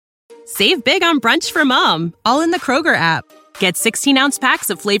Save big on brunch for mom, all in the Kroger app. Get 16-ounce packs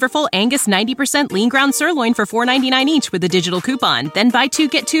of flavorful Angus 90% lean ground sirloin for $4.99 each with a digital coupon. Then buy 2,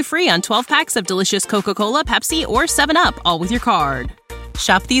 get 2 free on 12 packs of delicious Coca-Cola, Pepsi, or 7-Up, all with your card.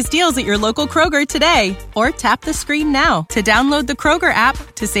 Shop these deals at your local Kroger today, or tap the screen now to download the Kroger app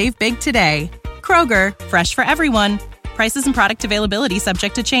to save big today. Kroger, fresh for everyone. Prices and product availability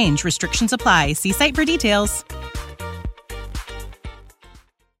subject to change. Restrictions apply. See site for details.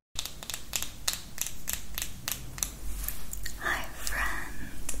 Hi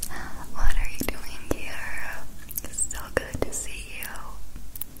friends, what are you doing here? It's so good to see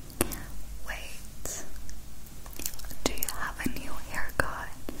you. Wait, do you have a new haircut?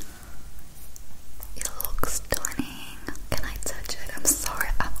 It looks stunning. Can I touch it? I'm sorry,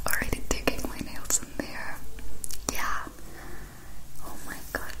 I'm already digging my nails in there. Yeah. Oh my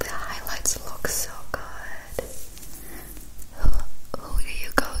god, the highlights look so good. Who do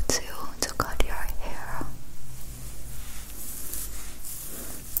you go to cut your hair?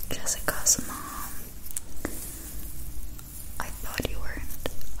 Jessica's mom. I thought you weren't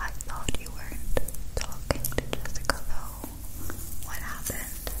talking to Jessica though. What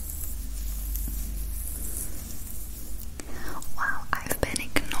happened? Wow, I've been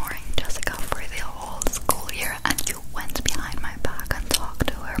ignoring Jessica for the whole school year and you went behind my back and talked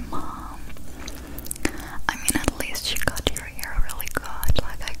to her mom. I mean, at least she cut your hair really good,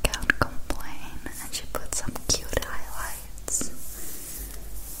 like I can't complain, and she put some cute highlights.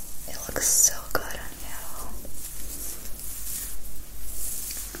 It looks so good on you.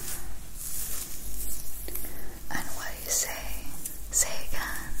 And what do you say? Say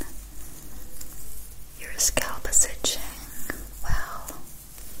again. Your scalp is itching. Well,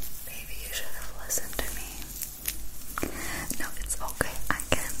 maybe you should have listened to me. No, it's okay. I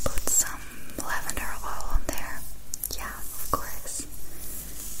can put some lavender oil on there. Yeah, of course.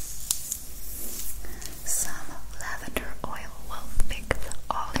 Some lavender oil will fix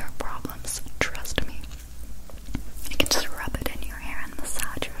all your problems. Trust me. You can just rub it in your hair and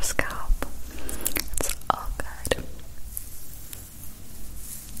massage your scalp. It's all good.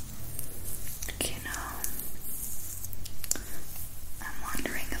 You know, I'm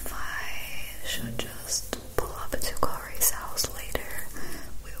wondering if I should just pull up to Corey's house later.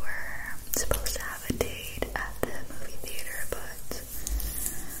 We were supposed to have a date at the movie theater, but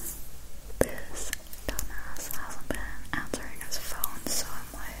this dumbass hasn't been answering his phone, so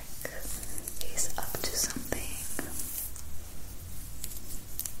I'm like, he's up to something.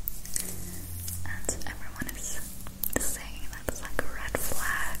 And everyone is saying that it's like a red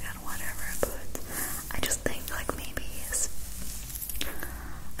flag and whatever, but I just think like maybe he's, I don't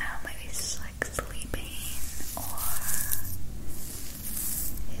know, maybe he's like sleeping or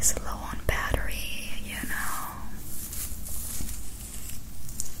he's low on battery, you know.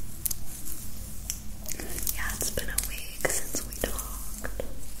 Yeah, it's been a week since we talked.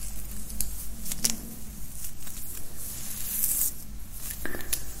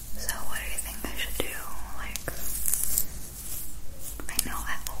 So what do you think I should do? Like, I know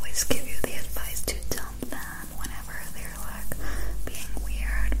I always give you the advice to dump them whenever they're like being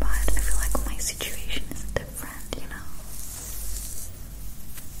weird, but I feel like my situation is different, you know?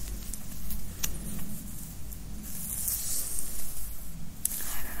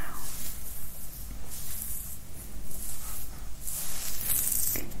 I don't know.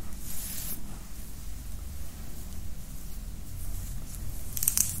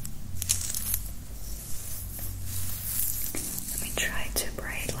 Let me try to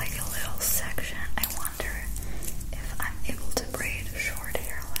braid like a little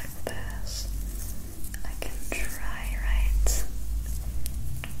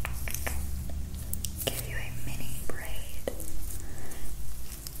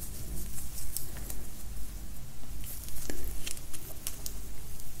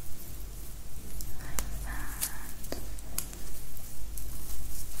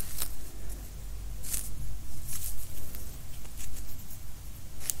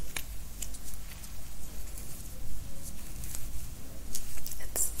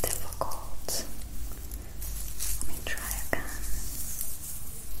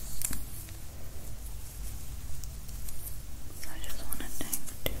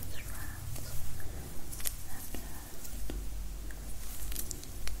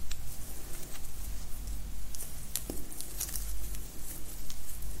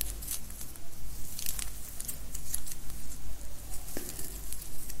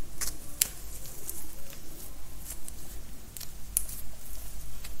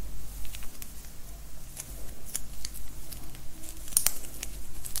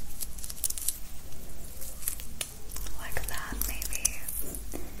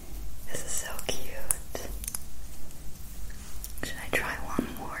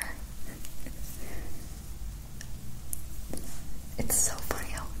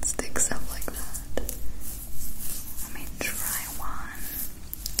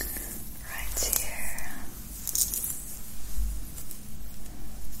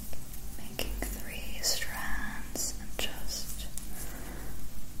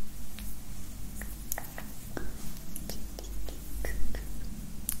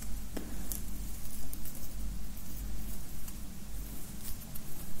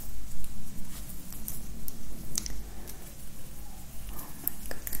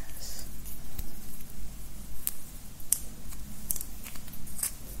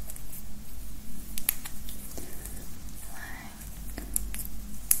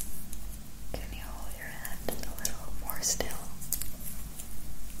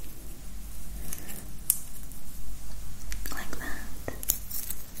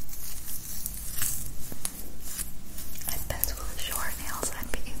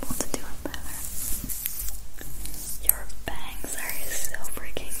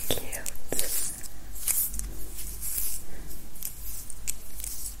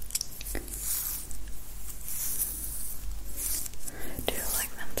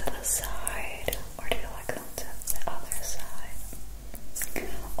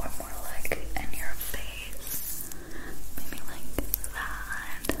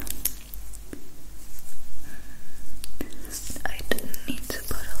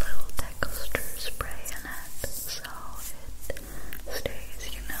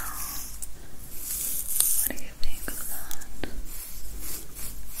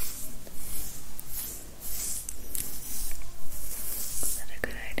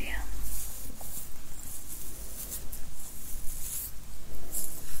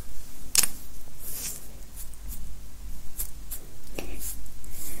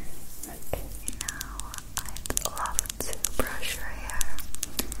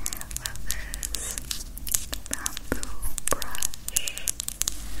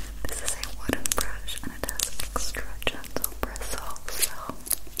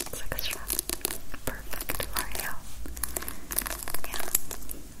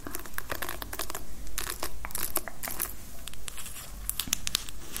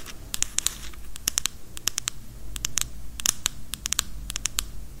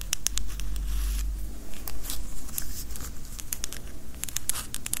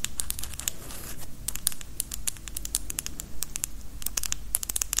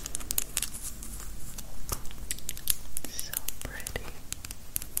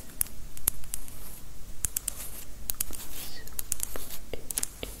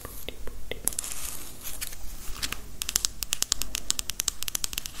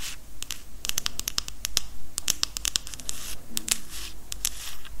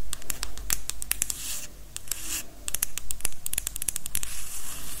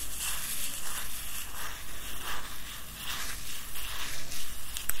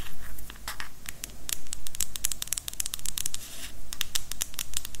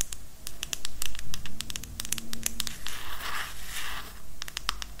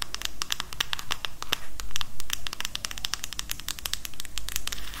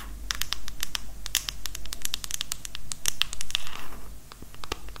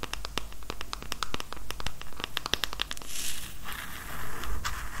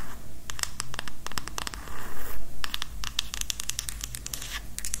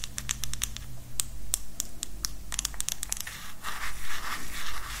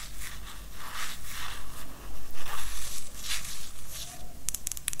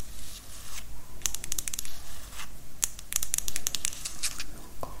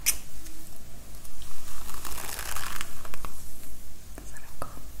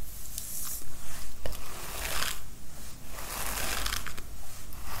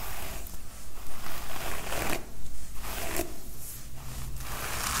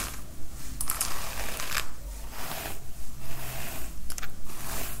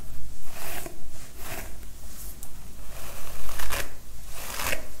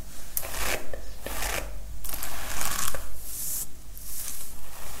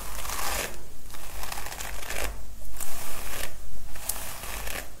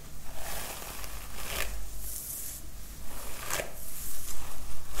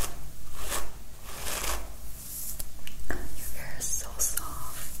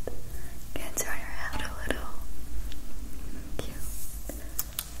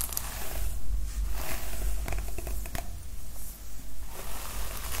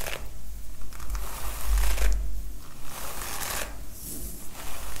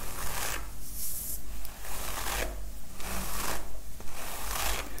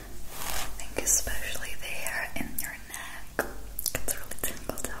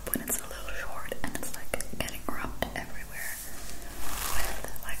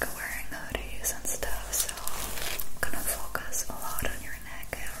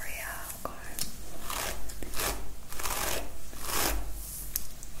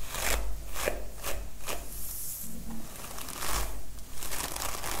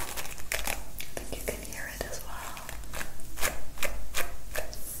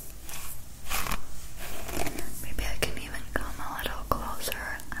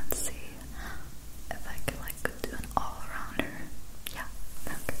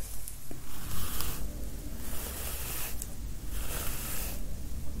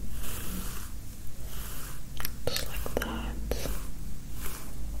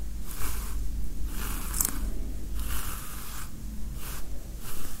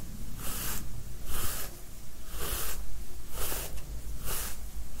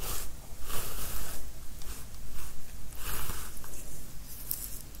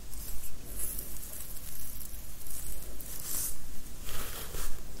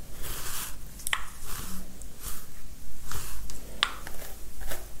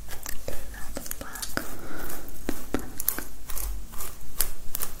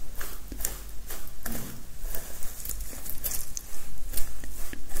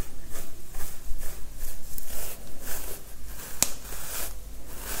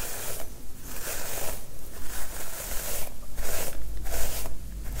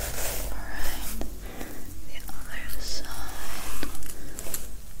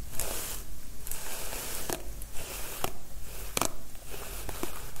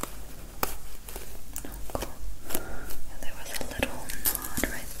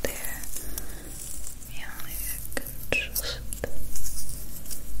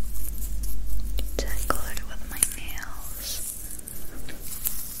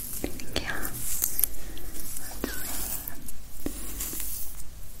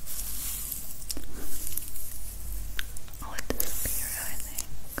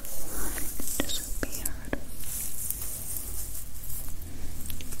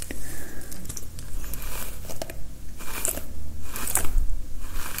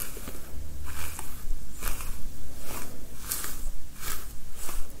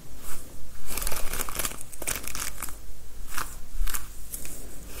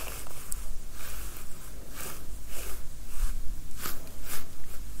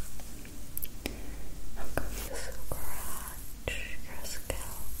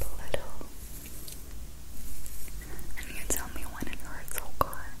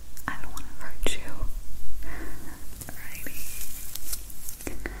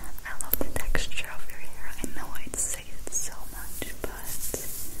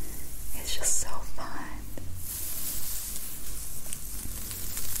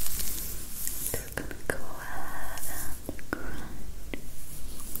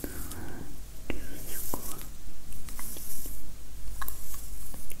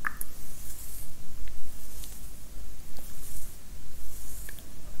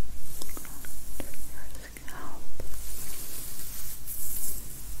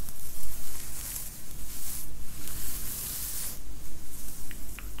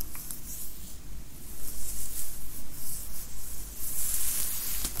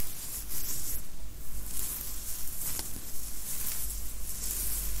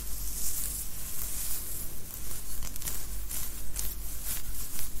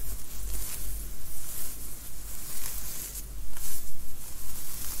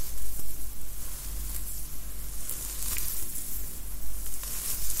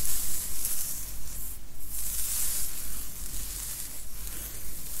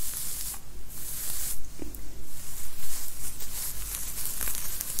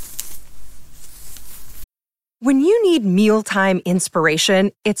When you need mealtime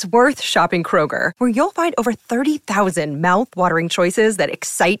inspiration, it's worth shopping Kroger, where you'll find over 30,000 mouth-watering choices that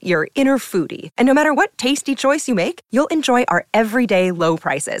excite your inner foodie. And no matter what tasty choice you make, you'll enjoy our everyday low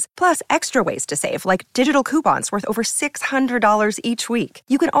prices, plus extra ways to save, like digital coupons worth over $600 each week.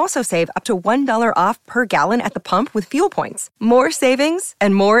 You can also save up to $1 off per gallon at the pump with fuel points. More savings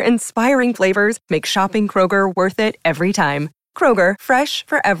and more inspiring flavors make shopping Kroger worth it every time. Kroger, fresh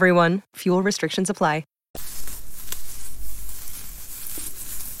for everyone. Fuel restrictions apply.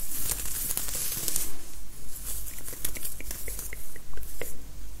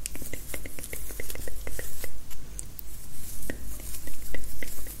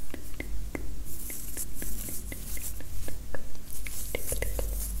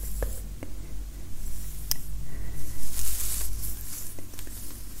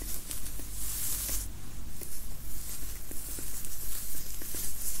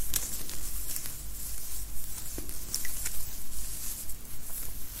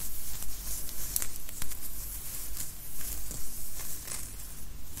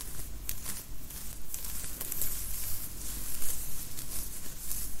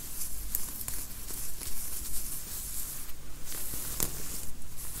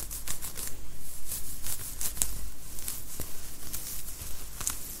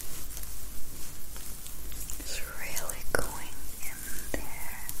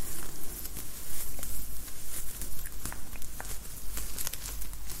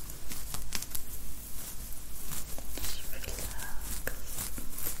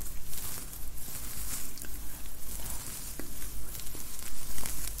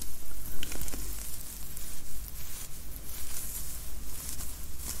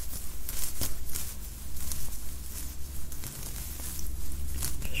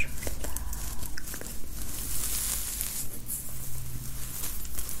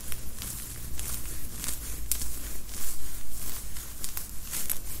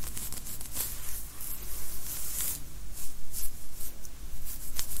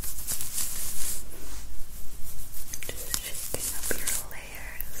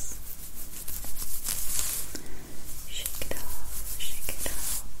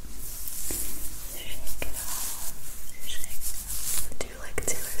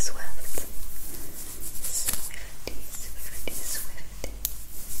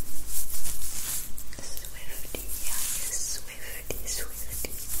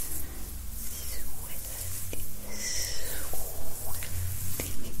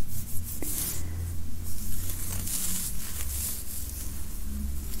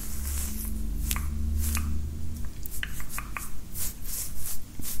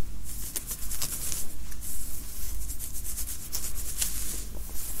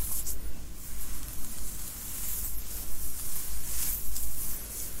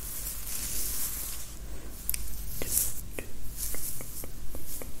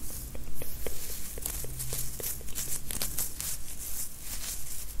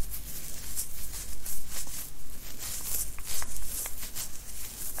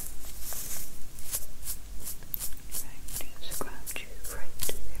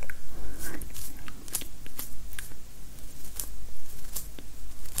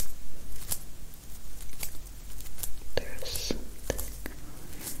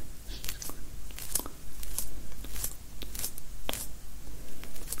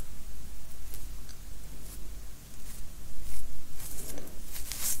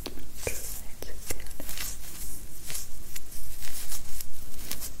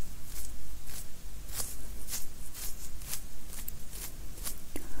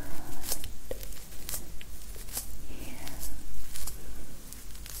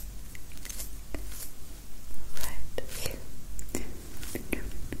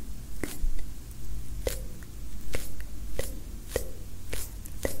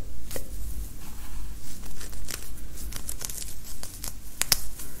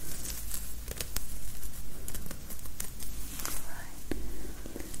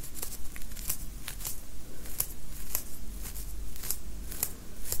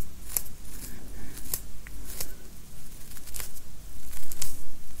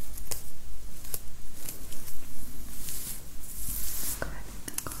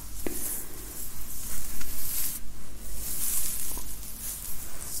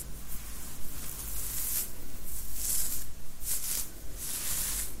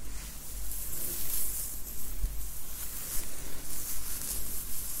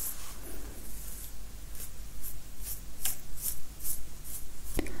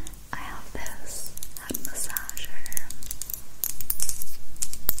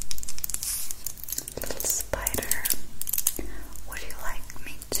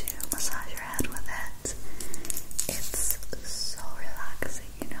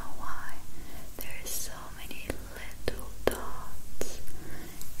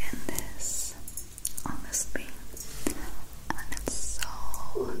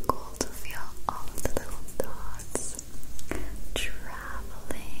 cool to feel all the little dots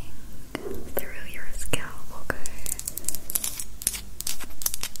traveling through your scalp, okay?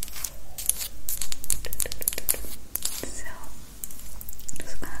 So, I'm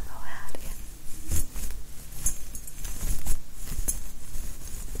just gonna go ahead and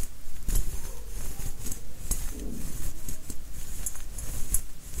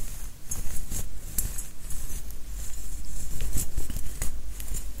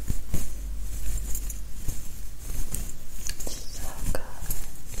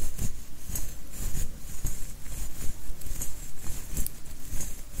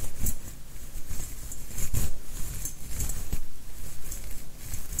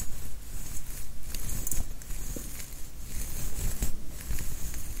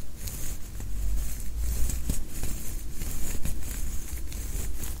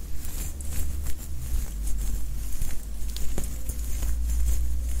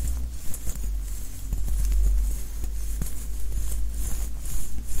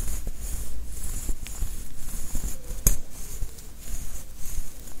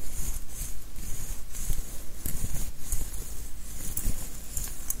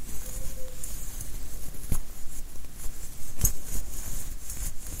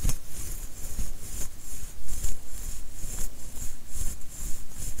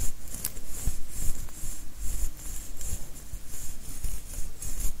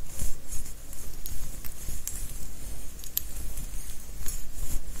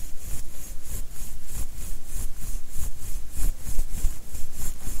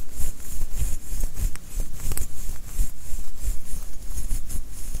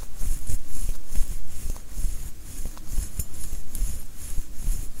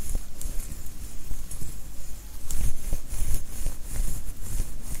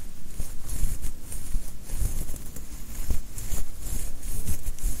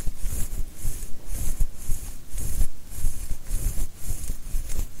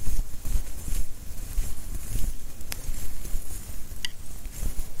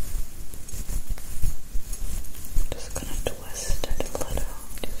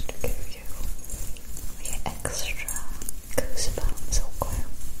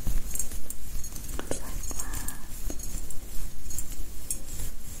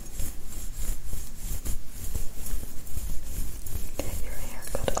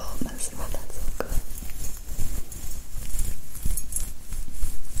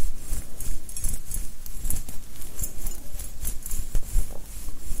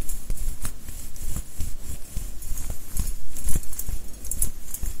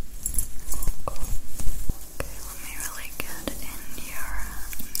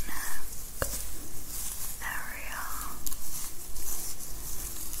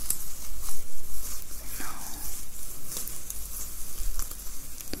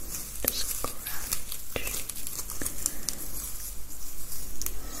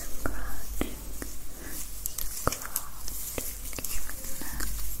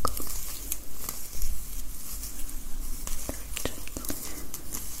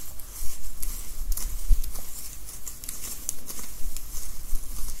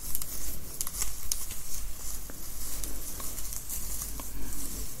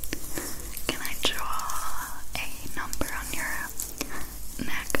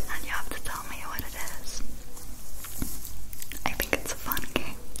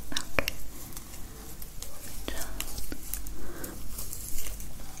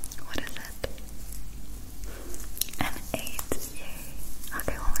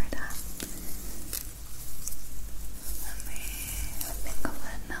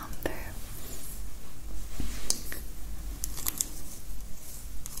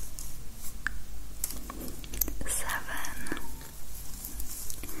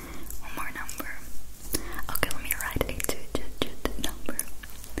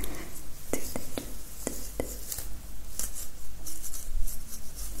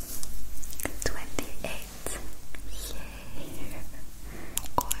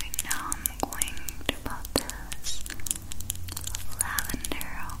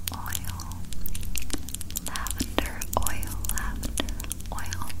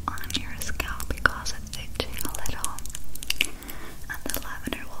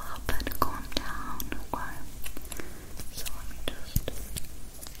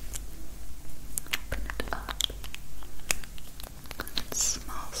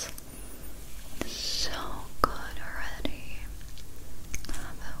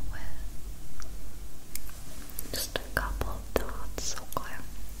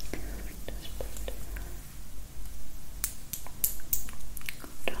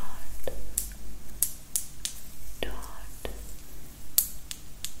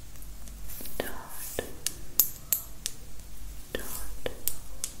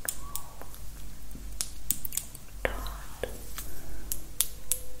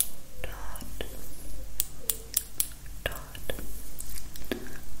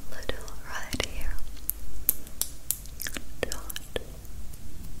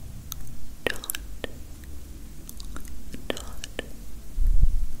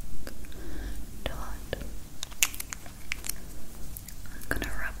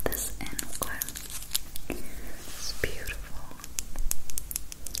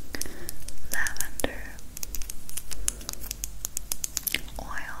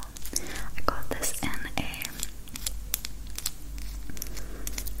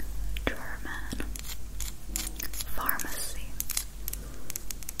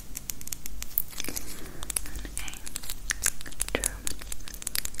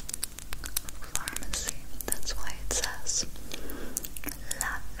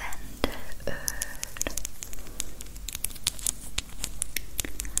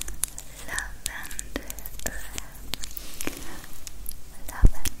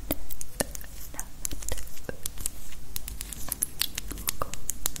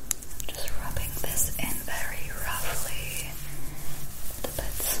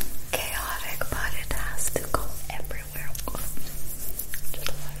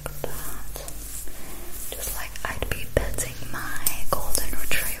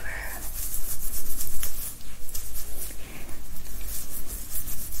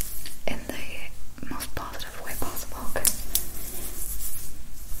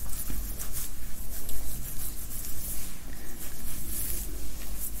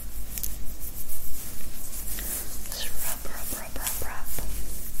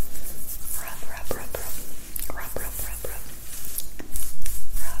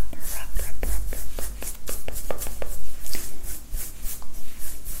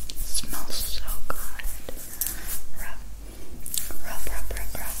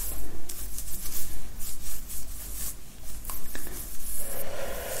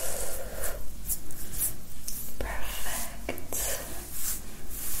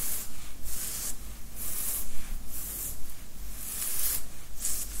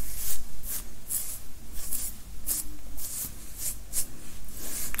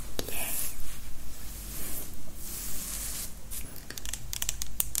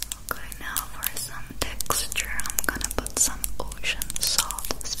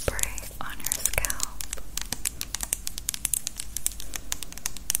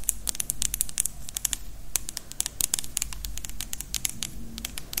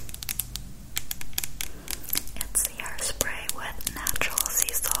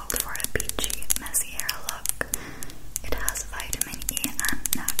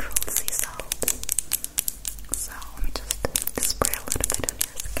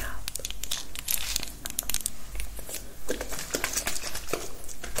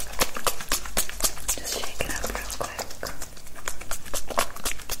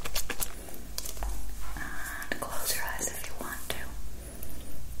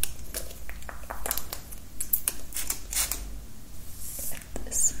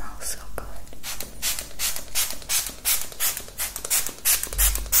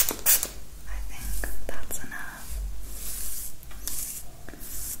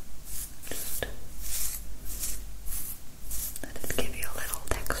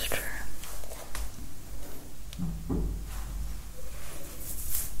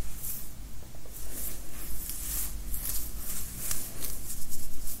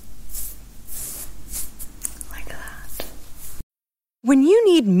When you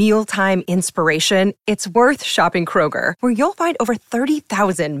need mealtime inspiration, it's worth shopping Kroger, where you'll find over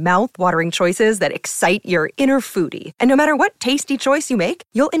 30,000 mouth-watering choices that excite your inner foodie. And no matter what tasty choice you make,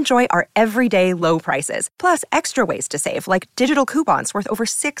 you'll enjoy our everyday low prices, plus extra ways to save, like digital coupons worth over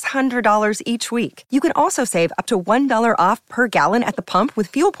 $600 each week. You can also save up to $1 off per gallon at the pump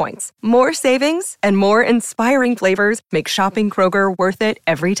with fuel points. More savings and more inspiring flavors make shopping Kroger worth it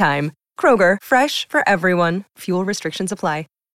every time. Kroger, fresh for everyone. Fuel restrictions apply.